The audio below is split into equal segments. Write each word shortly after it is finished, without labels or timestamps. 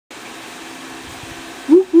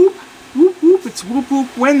It's Woop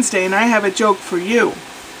Woop Wednesday, and I have a joke for you.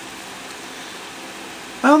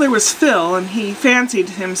 Well, there was Phil, and he fancied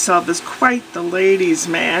himself as quite the ladies'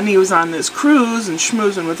 man. He was on this cruise and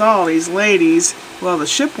schmoozing with all these ladies. Well, the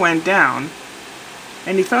ship went down,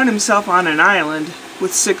 and he found himself on an island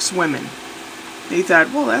with 6 women. He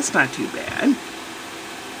thought, well, that's not too bad.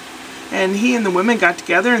 And he and the women got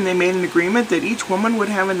together, and they made an agreement that each woman would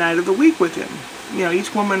have a night of the week with him. You know,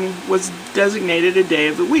 each woman was designated a day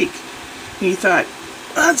of the week. And he thought,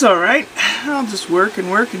 that's all right. I'll just work, and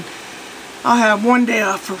I'll have one day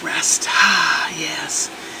off for rest. Ah, yes.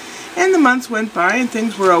 And the months went by, and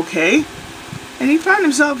things were okay. And he found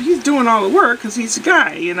himself, he's doing all the work because he's a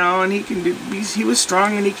guy, you know, and he was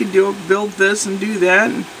strong, and he could build this and do that.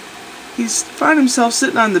 And he found himself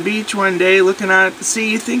sitting on the beach one day looking out at the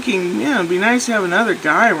sea thinking, yeah, it'd be nice to have another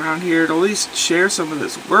guy around here to at least share some of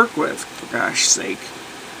this work with, for gosh sake.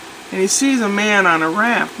 And he sees a man on a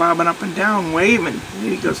raft bobbing up and down waving. And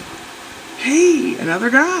he goes, hey, another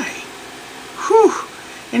guy. Whew.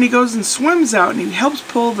 And he goes and swims out and he helps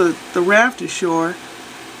pull the raft ashore.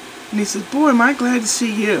 And he says, boy, am I glad to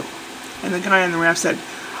see you. And the guy on the raft said,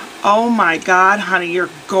 oh my God, honey, you're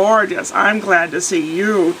gorgeous. I'm glad to see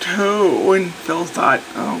you too. And Phil thought,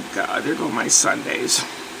 oh God, there go my Sundays.